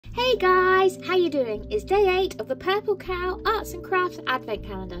Hey guys, how you doing? It's day 8 of the Purple Cow Arts and Crafts Advent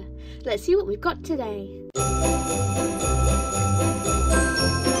Calendar. Let's see what we've got today.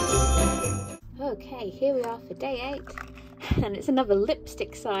 Okay, here we are for day 8, and it's another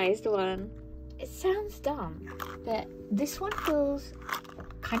lipstick sized one. It sounds dumb, but this one feels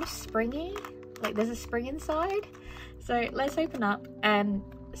kind of springy, like there's a spring inside. So let's open up and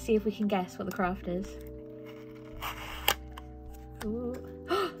see if we can guess what the craft is. Ooh.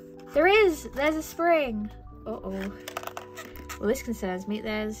 There's a spring. Uh-oh. Well, this concerns me.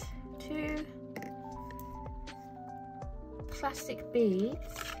 There's 2 plastic beads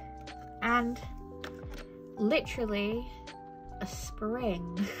and literally a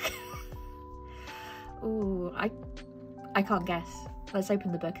spring. Ooh, I can't guess. Let's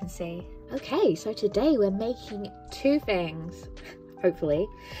open the book and see. Okay, so today we're making 2 things, hopefully,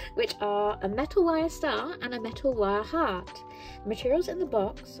 which are a metal wire star and a metal wire heart. The materials in the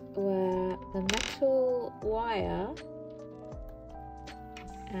box were the metal wire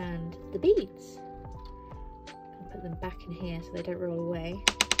and the beads. I'll put them back in here so they don't roll away.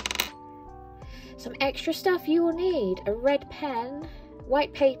 Some extra stuff you will need: a red pen,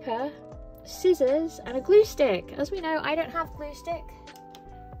 white paper, scissors and a glue stick. As we know, I don't have glue stick,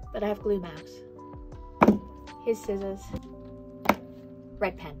 but I have glue mouse. Here's scissors,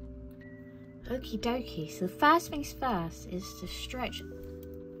 red pen. Okie dokie, so the first things first is to stretch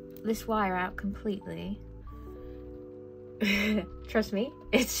this wire out completely. Trust me,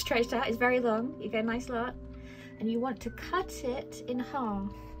 it's stretched out, it's very long, you get a nice lot. And you want to cut it in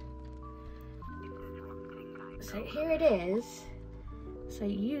half. So here it is. So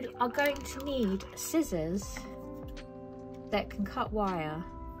you are going to need scissors that can cut wire.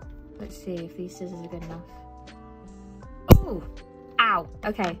 Let's see if these scissors are good enough. Oh! Ow,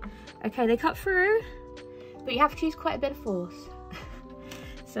 okay, they cut through, but you have to use quite a bit of force.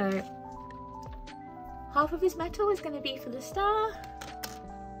 So half of this metal is going to be for the star,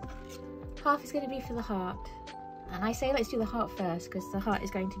 half is going to be for the heart. And I say let's do the heart first because the heart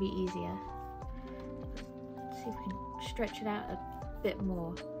is going to be easier. Let's see if we can stretch it out a bit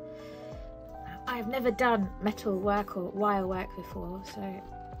more. I've never done metal work or wire work before, so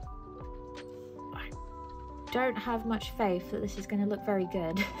don't have much faith that this is going to look very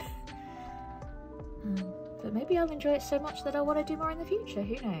good. But maybe I'll enjoy it so much that I'll want to do more in the future,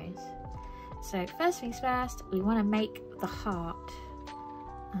 who knows. So first things first, we want to make the heart.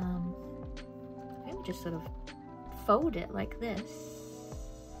 Maybe just sort of fold it like this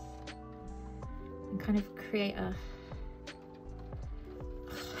and kind of create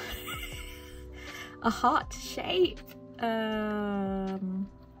a heart shape.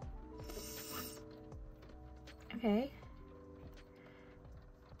 Okay,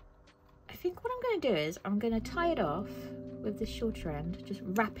 I think what I'm going to do is I'm going to tie it off with the shorter end, just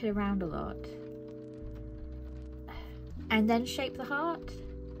wrap it around a lot, and then shape the heart.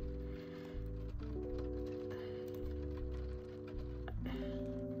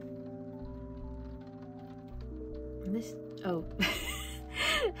 And this, oh,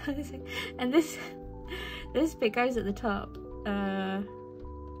 and this bit goes at the top,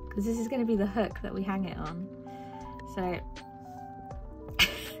 because this is going to be the hook that we hang it on. So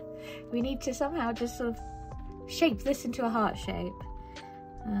we need to somehow just sort of shape this into a heart shape.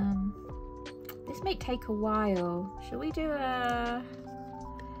 This may take a while. Should we do a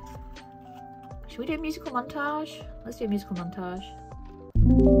musical montage? Let's do a musical montage.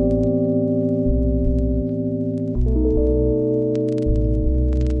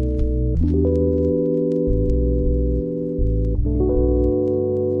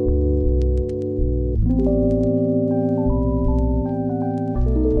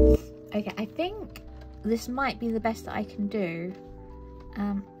 Okay, I think this might be the best that I can do.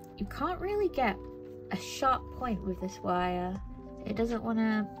 You can't really get a sharp point with this wire. It doesn't want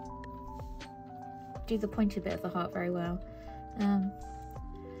to do the pointed bit of the heart very well.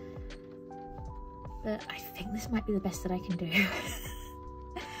 But I think this might be the best that I can do.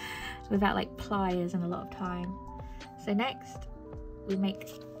 Without like pliers and a lot of time. So next, we make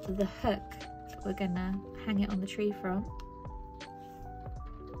the hook that we're gonna hang it on the tree from.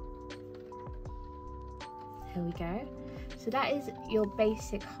 Here we go. So that is your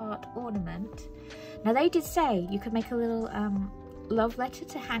basic heart ornament. Now they did say you could make a little love letter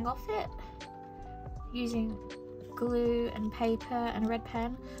to hang off it using glue and paper and a red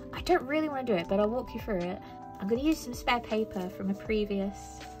pen. I don't really want to do it, but I'll walk you through it. I'm going to use some spare paper from a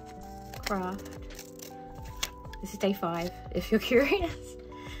previous craft. This is day 5, if you're curious.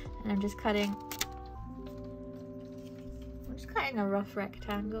 And I'm just cutting a rough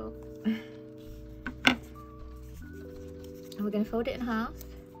rectangle. And we're going to fold it in half.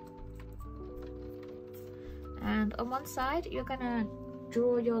 And on one side, you're gonna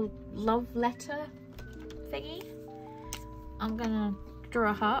draw your love letter thingy. I'm gonna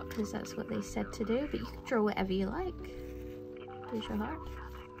draw a heart because that's what they said to do, but you can draw whatever you like. Here's your heart.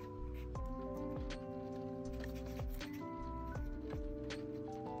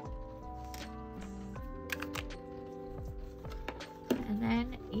 And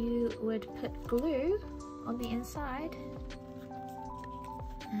then you would put glue on the inside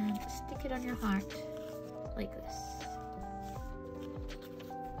and stick it on your heart like this.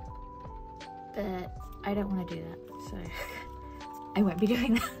 But I don't want to do that, so I won't be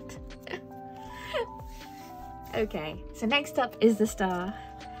doing that. Okay, so next up is the star.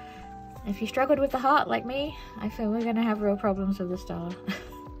 If you struggled with the heart like me, I feel we're gonna have real problems with the star.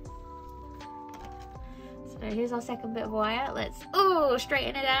 So here's our second bit of wire. Let's,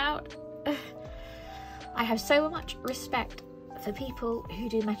 straighten it out. I have so much respect for people who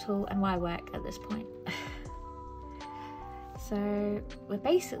do metal and wire work at this point. So we're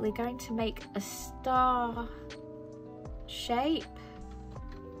basically going to make a star shape.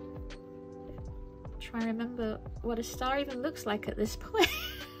 Try and remember what a star even looks like at this point.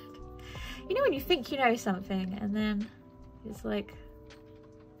 You know when you think you know something and then it's like,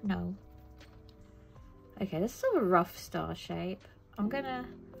 no. Okay, this is sort of a rough star shape. I'm gonna,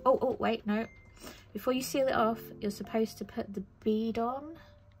 oh wait, no. Before you seal it off, you're supposed to put the bead on.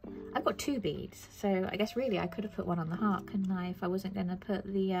 I've got 2 beads, so I guess really I could have put one on the heart, couldn't I, if I wasn't gonna put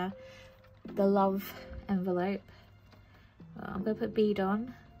the love envelope. Well, I'm gonna put bead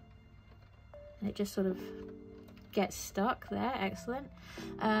on, and it just sort of gets stuck there. Excellent.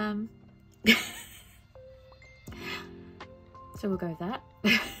 So we'll go with that.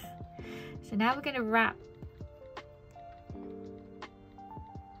 So now we're gonna wrap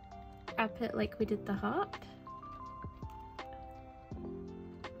it like we did the heart.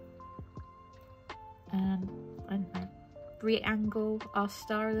 And I don't know, re-angle our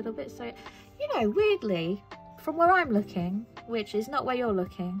star a little bit. So, you know, weirdly, from where I'm looking, which is not where you're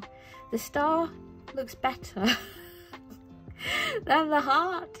looking, the star looks better than the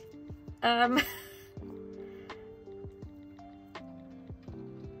heart. But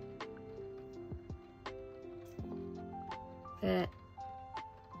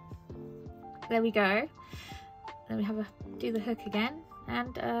there we go. Then we have do the hook again,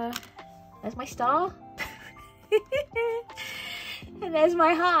 and there's my star. And there's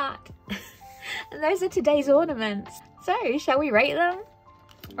my heart. And those are today's ornaments. So, shall we rate them?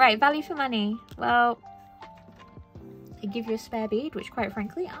 Right, value for money. Well, I give you a spare bead, which quite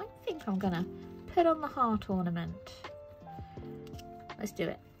frankly, I think I'm gonna put on the heart ornament. Let's do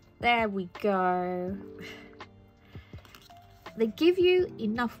it. There we go. They give you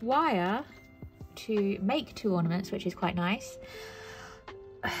enough wire to make 2 ornaments, which is quite nice.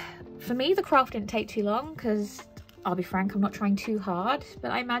 For me, the craft didn't take too long because, I'll be frank, I'm not trying too hard.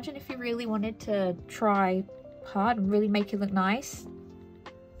 But I imagine if you really wanted to try hard and really make it look nice,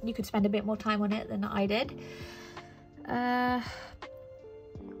 you could spend a bit more time on it than I did.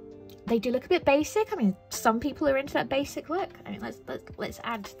 They do look a bit basic. I mean, some people are into that basic look. I mean, let's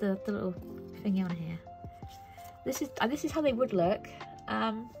add the little thingy on here. This is how they would look.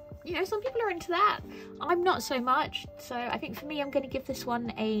 You know, some people are into that. I'm not so much. So I think for me, I'm going to give this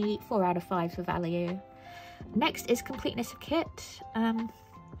one a 4 out of 5 for value. Next is completeness of kit.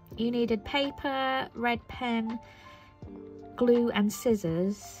 You needed paper, red pen, glue and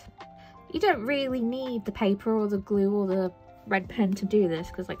scissors. You don't really need the paper or the glue or the red pen to do this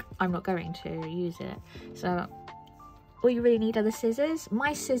because, like, I'm not going to use it. So all you really need are the scissors.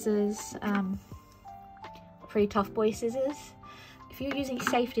 My scissors, pretty tough boy scissors. If you're using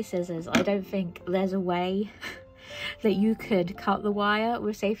safety scissors, I don't think there's a way that you could cut the wire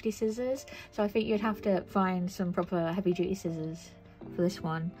with safety scissors. So I think you'd have to find some proper heavy duty scissors for this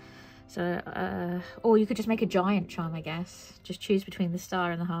one. So, or you could just make a giant charm, I guess. Just choose between the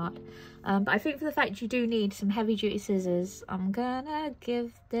star and the heart. But I think for the fact you do need some heavy duty scissors, I'm gonna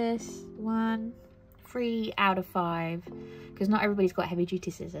give this one 3 out of 5 because not everybody's got heavy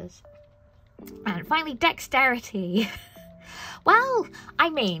duty scissors. And finally, dexterity. Well, I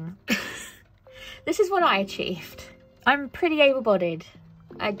mean, this is what I achieved. I'm pretty able-bodied.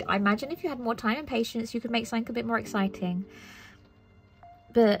 I imagine if you had more time and patience, you could make something a bit more exciting.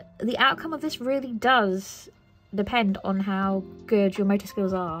 But the outcome of this really does depend on how good your motor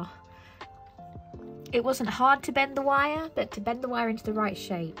skills are. It wasn't hard to bend the wire, but to bend the wire into the right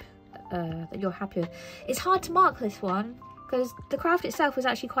shape that you're happy with. It's hard to mark this one, because the craft itself was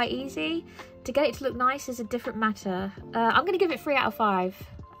actually quite easy. To get it to look nice is a different matter. I'm going to give it 3 out of 5.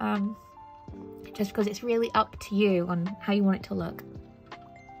 Just because it's really up to you on how you want it to look.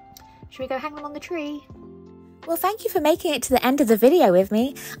 Should we go hang them on the tree? Well, thank you for making it to the end of the video with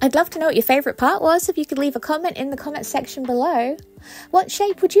me. I'd love to know what your favourite part was. If you could leave a comment in the comment section below. What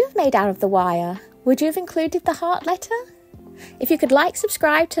shape would you have made out of the wire? Would you have included the heart letter? If you could like,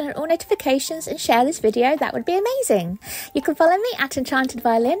 subscribe, turn on all notifications and share this video, that would be amazing. You can follow me at Enchanted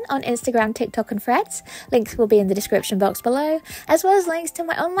Violin on Instagram, TikTok and Threads. Links will be in the description box below, as well as links to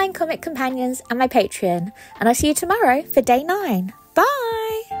my online comic companions and my Patreon. And I'll see you tomorrow for day 9.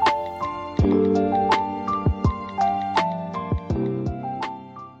 Bye!